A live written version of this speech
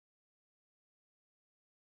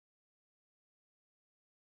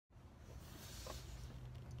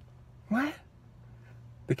What?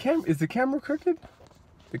 Is the camera crooked?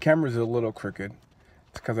 The camera's a little crooked.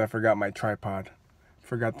 It's because I forgot my tripod.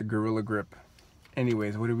 Forgot the Gorilla Grip.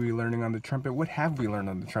 Anyways, what are we learning on the trumpet? What have we learned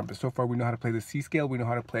on the trumpet? So far, we know how to play the C scale. We know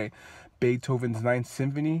how to play Beethoven's Ninth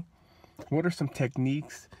Symphony. What are some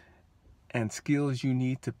techniques and skills you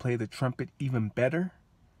need to play the trumpet even better?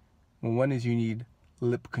 Well, one is you need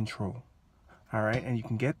lip control. All right, and you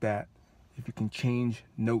can get that if you can change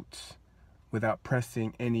notes without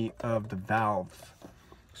pressing any of the valves.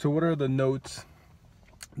 So what are the notes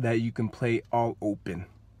that you can play all open?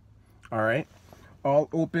 All right, all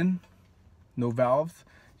open, no valves.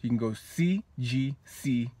 You can go C, G,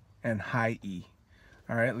 C, and high E.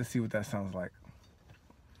 All right, let's see what that sounds like.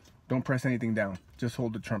 Don't press anything down, just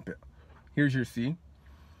hold the trumpet. Here's your C.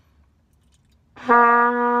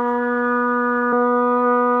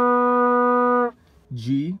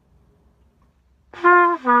 G.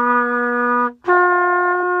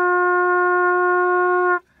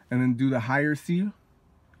 And then do the higher C.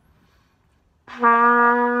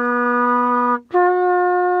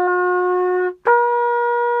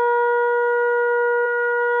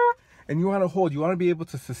 And you want to be able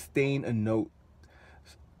to sustain a note.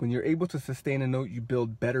 When you're able to sustain a note, you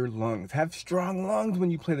build better lungs. Have strong lungs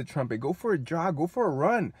when you play the trumpet. Go for a jog, go for a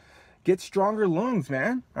run. Get stronger lungs,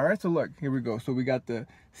 man. All right, so look, here we go. So we got the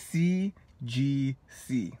C, G,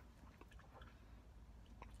 C.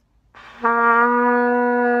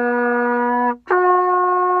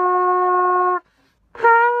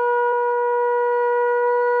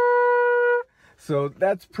 So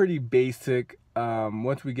that's pretty basic.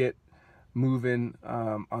 Once we get moving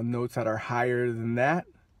on notes that are higher than that,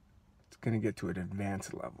 it's going to get to an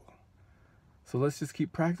advanced level. So let's just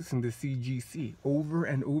keep practicing the C, G, C over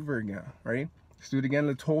and over again, right? Let's do it again.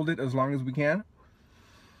 Let's hold it as long as we can.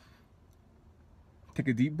 Take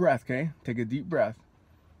a deep breath, okay? Take a deep breath.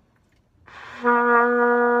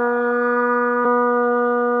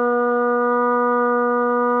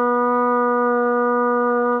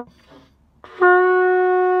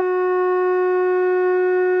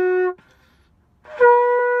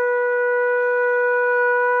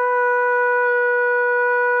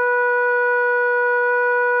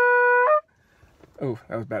 Oh,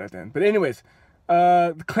 that was bad at the end. But anyways,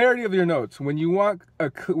 the clarity of your notes. When you want,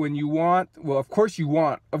 well, of course you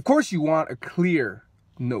want a clear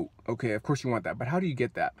note. Okay, of course you want that. But how do you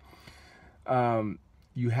get that?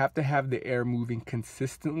 You have to have the air moving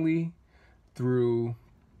consistently through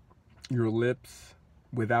your lips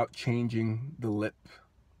without changing the lip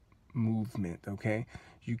movement. Okay,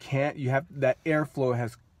 that airflow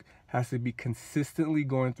has to be consistently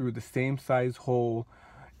going through the same size hole.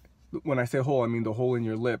 When I say hole, I mean the hole in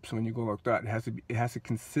your lips. When you go like that, it has to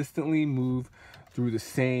consistently move through the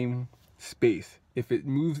same space. If it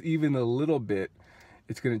moves even a little bit,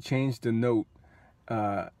 it's gonna change the note.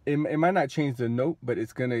 It might not change the note, but you're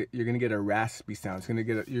gonna get a raspy sound.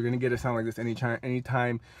 You're gonna get a sound like this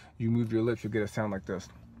anytime you move your lips. You'll get a sound like this.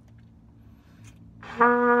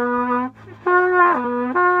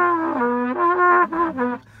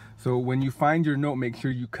 So when you find your note, make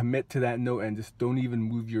sure you commit to that note and just don't even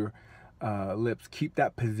move your lips. Keep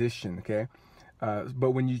that position, okay?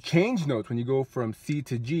 But when you change notes, when you go from C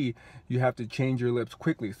to G, you have to change your lips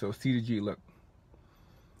quickly. So C to G, look.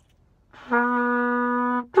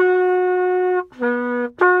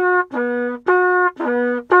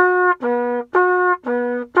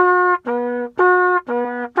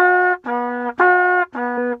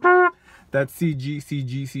 That's C, G, C,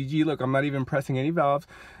 G, C, G. Look, I'm not even pressing any valves.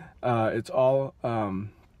 It's all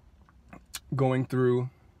going through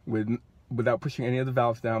without pushing any of the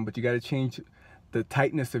valves down, but you got to change the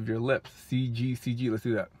tightness of your lips. C, G, C, G. Let's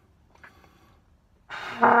do that.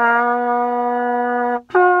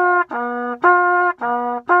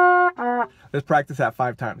 Let's practice that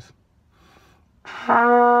 5 times.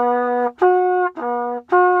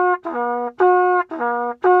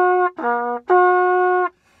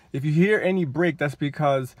 If you hear any break, that's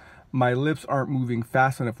because my lips aren't moving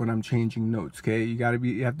fast enough when I'm changing notes. Okay,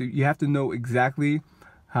 you have to know exactly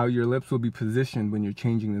how your lips will be positioned when you're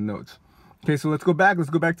changing the notes. Okay, so let's go back. Let's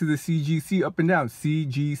go back to the C, G, C, up and down. C,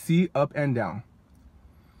 G, C, up and down.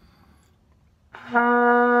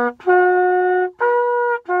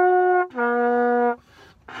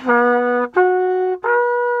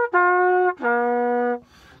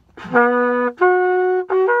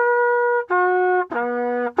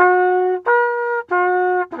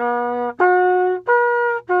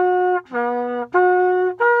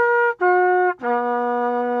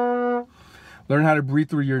 Learn how to breathe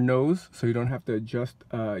through your nose so you don't have to adjust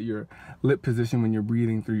your lip position when you're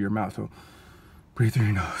breathing through your mouth. So breathe through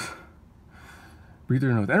your nose. Breathe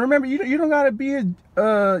through your nose. And remember, you don't gotta be you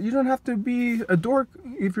don't have to be a dork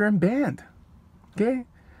if you're in band. Okay?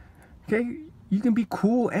 Okay? You can be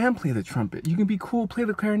cool and play the trumpet. You can be cool, play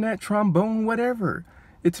the clarinet, trombone, whatever.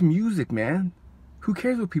 It's music, man. Who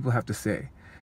cares what people have to say?